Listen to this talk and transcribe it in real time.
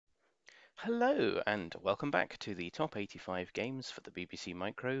Hello and welcome back to the top 85 games for the BBC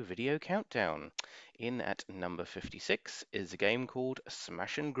Micro Video Countdown. In at number 56 is a game called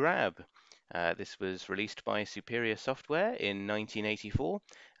Smash and Grab. This was released by Superior Software in 1984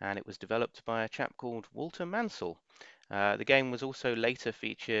 and it was developed by a chap called Walter Mansell. The game was also later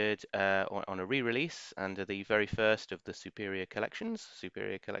featured on a re-release under the very first of the Superior Collections,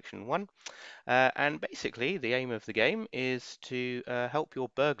 Superior Collection 1. And basically, the aim of the game is to help your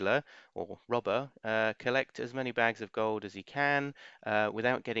burglar or robber collect as many bags of gold as he can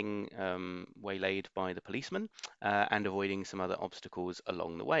without getting waylaid by the policeman and avoiding some other obstacles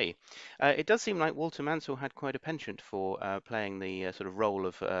along the way. It does seem like Walter Mansell had quite a penchant for playing the sort of role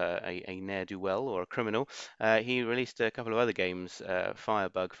of a ne'er-do-well or a criminal. He released a couple of other games,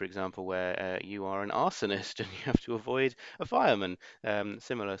 Firebug, for example, where you are an arsonist and you have to avoid a fireman.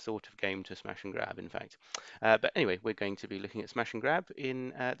 Similar sort of game to Smash and Grab, in fact. But anyway, we're going to be looking at Smash and Grab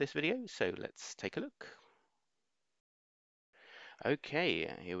in this video, so let's take a look. Okay,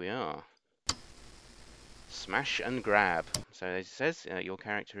 here we are. Smash and Grab. So as it says, your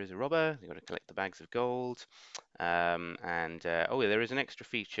character is a robber. You've got to collect the bags of gold. Oh, there is an extra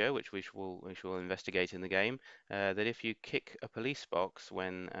feature which we shall investigate in the game. That if you kick a police box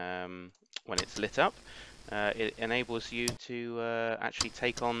when it's lit up, it enables you to actually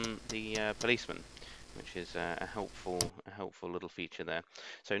take on the policeman, which is a helpful little feature there.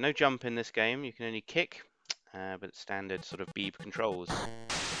 So no jump in this game. You can only kick, but it's standard sort of beep controls.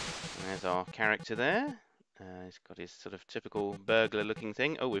 And there's our character there. He's got his sort of typical burglar-looking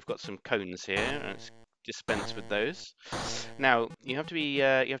thing. Oh, we've got some cones here. Let's dispense with those. Now you have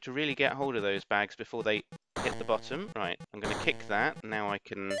to really get hold of those bags before they hit the bottom. Right, I'm going to kick that. Now I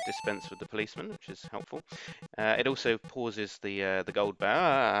can dispense with the policeman, which is helpful. It also pauses the gold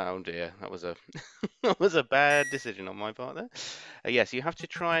bar. Oh dear, that was a that was a bad decision on my part there. Yes, you have to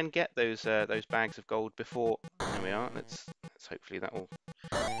try and get those bags of gold before. There we are. Let's hopefully that will.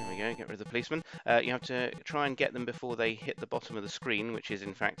 There we go. Get rid of the policeman. You have to try and get them before they hit the bottom of the screen, which is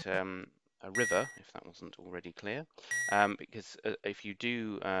in fact a river, if that wasn't already clear. Because if you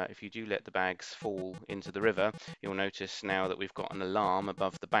do let the bags fall into the river, you'll notice now that we've got an alarm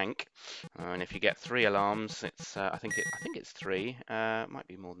above the bank. And if you get 3 alarms, it's I think it's 3. Might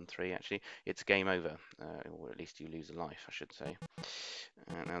be more than 3 actually. It's game over, or at least you lose a life, I should say.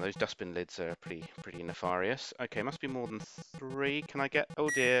 Now those dustbin lids are pretty nefarious. Okay, must be more than 3. Can I get? Oh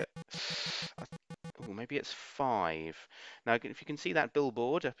dear. Oh, maybe it's 5. Now, if you can see that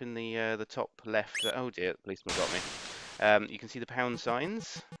billboard up in the top left. Oh dear, the policeman got me. You can see the pound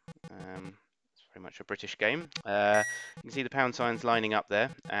signs. It's very much a British game. You can see the pound signs lining up there,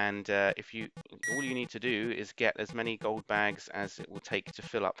 and all you need to do is get as many gold bags as it will take to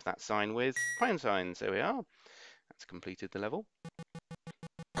fill up that sign with pound signs. There we are. That's completed the level.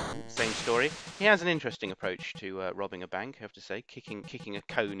 Same story. He has an interesting approach to robbing a bank, I have to say. Kicking a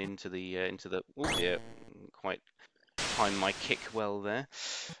cone into the oh dear, quite timed my kick well there.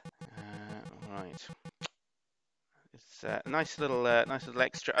 Right, it's a nice little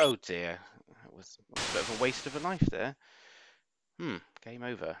extra. Oh dear, that was a bit of a waste of a life there. Game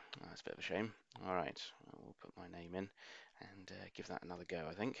over. Oh, that's a bit of a shame. All right, we'll put my name in and give that another go,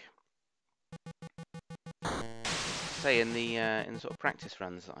 I think. Say in the sort of practice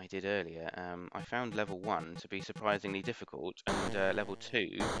runs that I did earlier, I found level 1 to be surprisingly difficult, and level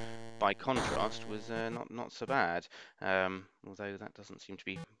 2, by contrast, was not so bad. Although that doesn't seem to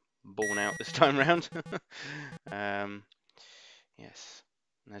be borne out this time round. Yes,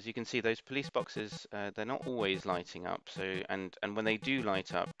 and as you can see, those police boxes they're not always lighting up. So and when they do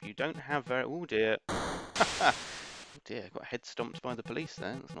light up, you don't have very. Oh dear. Oh dear, got head stomped by the police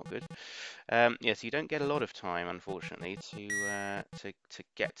there. That's not good. Yes, you don't get a lot of time, unfortunately, to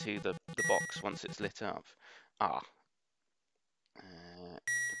get to the box once it's lit up.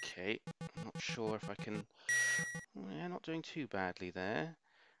 Okay. I'm not sure if I can. Yeah, not doing too badly there.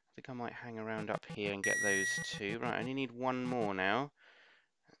 I think I might hang around up here and get those 2. Right, I only need 1 more now.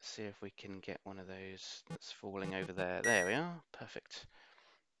 Let's see if we can get one of those that's falling over there. There we are. Perfect.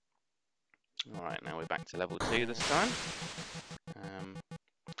 Alright, now we're back to level 2 this time.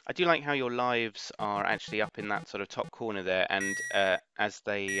 I do like how your lives are actually up in that sort of top corner there, and as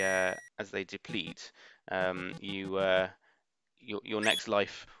they deplete, your next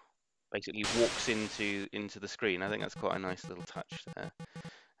life basically walks into the screen. I think that's quite a nice little touch there.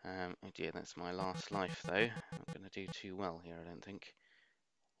 Oh dear, that's my last life though. I'm not going to do too well here, I don't think.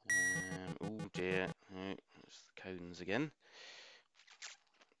 Oh dear, oh, it's the cones again.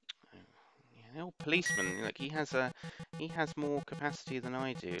 The old policeman, like he has more capacity than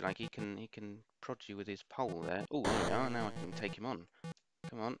I do. Like he can prod you with his pole there. Oh, there we are. Now I can take him on.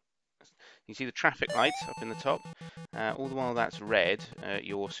 Come on. You see the traffic lights up in the top. All the while that's red,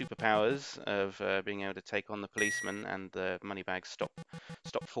 your superpowers of being able to take on the policeman and the money bags stop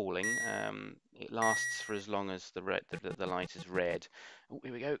falling. It lasts for as long as the light is red. Oh,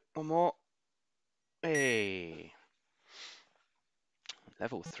 here we go. One more. Hey,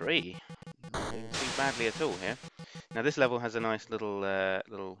 level 3. Not doing too badly at all here. Now this level has a nice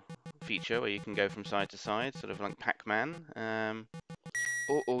little feature where you can go from side to side, sort of like Pac-Man.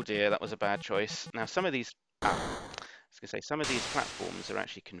 Oh dear, that was a bad choice. Now some of these, I was gonna say, some of these platforms are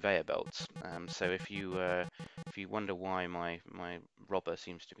actually conveyor belts. So if you wonder why my robber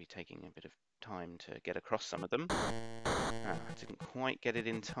seems to be taking a bit of time to get across some of them, I didn't quite get it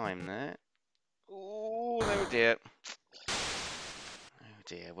in time there. Oh dear. Oh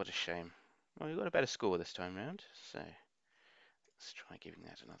dear, what a shame. Well, we got a better score this time round, so let's try giving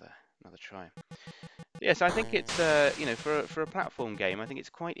that another try. Yes, I think it's for a platform game, I think it's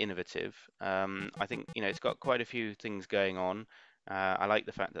quite innovative. I think it's got quite a few things going on. I like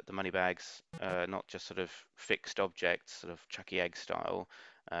the fact that the money bags are not just sort of fixed objects, sort of Chucky Egg style.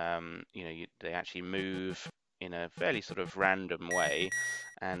 They actually move in a fairly sort of random way,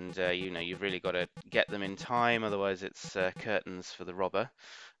 and you've really got to get them in time, otherwise it's curtains for the robber.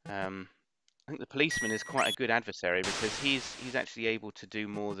 I think the policeman is quite a good adversary because he's actually able to do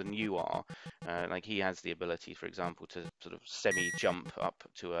more than you are. Like he has the ability, for example, to sort of semi-jump up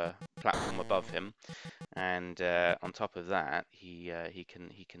to a platform above him, and on top of that, he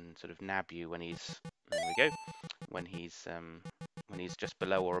can sort of nab you when he's there we go when he's just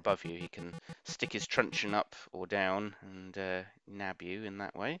below or above you. He can stick his truncheon up or down and nab you in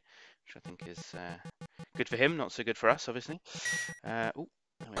that way, which I think is good for him, not so good for us, obviously. Oh,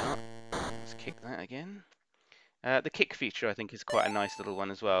 there we are. Let's kick that again. The kick feature, I think, is quite a nice little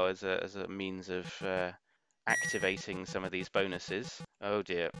one as well, as a means of activating some of these bonuses. Oh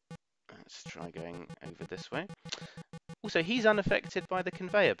dear. Let's try going over this way. Also, he's unaffected by the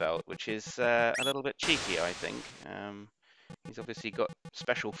conveyor belt, which is a little bit cheeky, I think. He's obviously got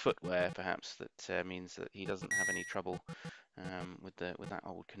special footwear, perhaps, that means that he doesn't have any trouble with that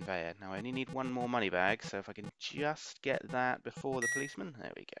old conveyor. Now, I only need one more money bag, so if I can just get that before the policeman,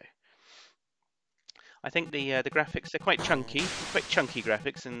 there we go. I think the graphics are quite chunky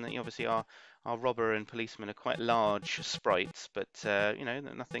graphics, and obviously our robber and policeman are quite large sprites, but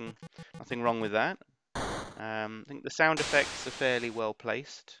nothing wrong with that. I think the sound effects are fairly well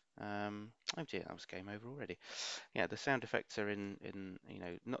placed. Oh dear, that was game over already. Yeah, the sound effects are in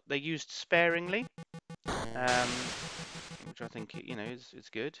not they're used sparingly, which I think is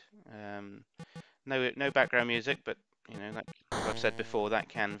good. No background music, but like I've said before, that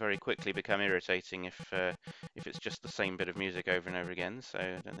can very quickly become irritating if it's just the same bit of music over and over again. So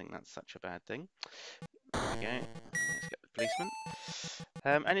I don't think that's such a bad thing. There we go. Let's get the policeman.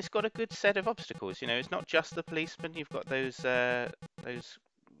 And it's got a good set of obstacles. It's not just the policeman. You've got those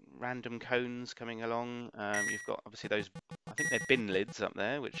random cones coming along. You've got obviously those, I think they're bin lids up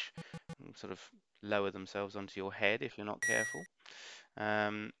there, which sort of lower themselves onto your head if you're not careful.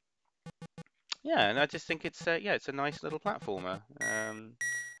 Yeah, and I just think it's a nice little platformer,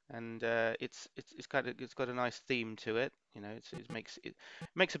 and it's got a nice theme to it. It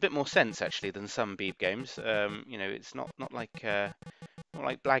makes a bit more sense actually than some Beeb games. It's not like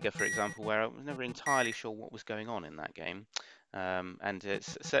Blagger, for example, where I was never entirely sure what was going on in that game, and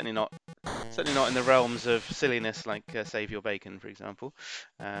it's certainly not in the realms of silliness like Save Your Bacon, for example.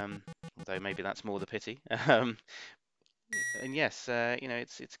 Although maybe that's more the pity. And yes,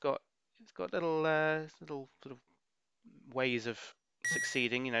 it's got little sort of ways of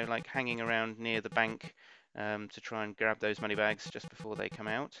succeeding. Like hanging around near the bank to try and grab those money bags just before they come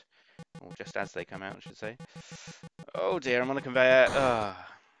out, or just as they come out, I should say. Oh dear, I'm on a conveyor.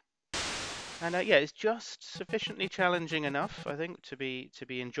 And yeah, it's just sufficiently challenging enough, I think, to be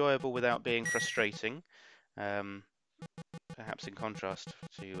enjoyable without being frustrating. Perhaps in contrast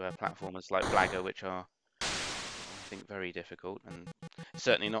to platformers like Blagger, which are, I think, very difficult, and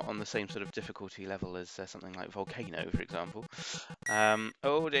certainly not on the same sort of difficulty level as something like Volcano, for example.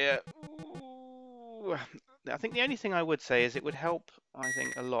 Oh dear. Ooh. I think the only thing I would say is it would help, I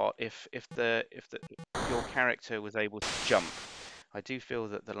think, a lot if your character was able to jump. I do feel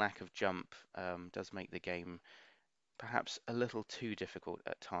that the lack of jump does make the game perhaps a little too difficult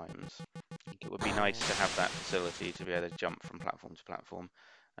at times. I think it would be nice to have that facility to be able to jump from platform to platform,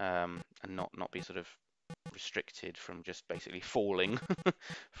 and not be sort of restricted from just basically falling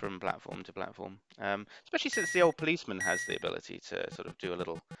from platform to platform. Especially since the old policeman has the ability to sort of do a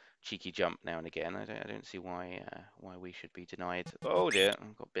little cheeky jump now and again. I don't see why we should be denied. Oh dear,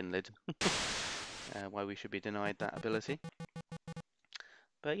 I've got bin lid. Why we should be denied that ability.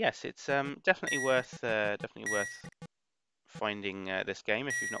 But yes, it's definitely worth finding this game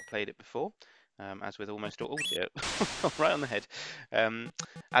if you've not played it before. As with almost all, oh dear, right on the head.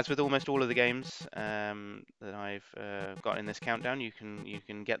 As with almost all of the games that I've got in this countdown, you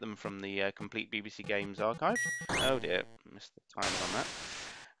can get them from the complete BBC Games archive. Oh dear, missed the times on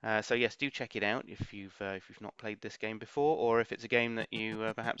that. So yes, do check it out if you've not played this game before, or if it's a game that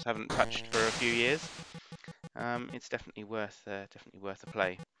you perhaps haven't touched for a few years. It's definitely worth a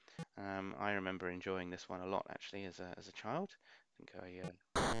play. I remember enjoying this one a lot actually as a child. I think I had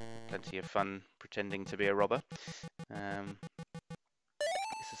plenty of fun pretending to be a robber. Um,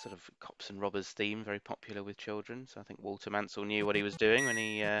 it's a sort of cops and robbers theme, very popular with children. So I think Walter Mansell knew what he was doing when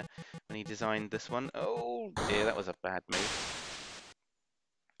he designed this one. Oh dear, that was a bad move.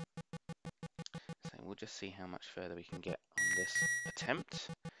 So we'll just see how much further we can get on this attempt.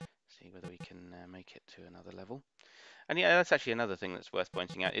 See whether we can make it to another level. And yeah, that's actually another thing that's worth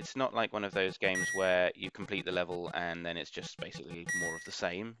pointing out. It's not like one of those games where you complete the level and then it's just basically more of the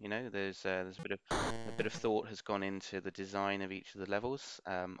same. You know, there's a bit of thought has gone into the design of each of the levels.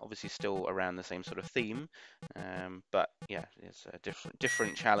 Obviously, still around the same sort of theme, but yeah, it's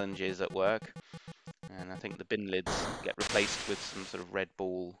different challenges at work. And I think the bin lids get replaced with some sort of red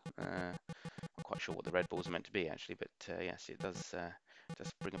ball. Not quite sure what the red balls are meant to be actually, but yes, it does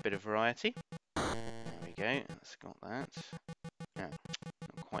bring a bit of variety. There we go. That's got that. Yeah,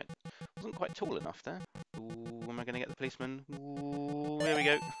 wasn't quite tall enough there. Ooh, am I going to get the policeman? Ooh, there we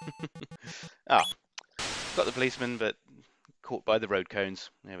go. Ah, got the policeman, but caught by the road cones.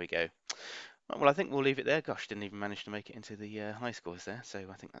 There we go. Well, I think we'll leave it there. Gosh, didn't even manage to make it into the high scores there. So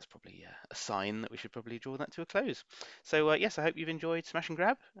I think that's probably a sign that we should probably draw that to a close. So yes, I hope you've enjoyed Smash and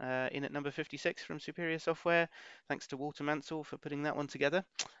Grab in at number 56 from Superior Software. Thanks to Walter Mansell for putting that one together.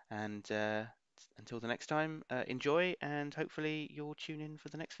 And until the next time, enjoy and hopefully you'll tune in for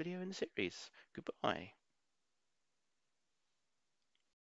the next video in the series. Goodbye.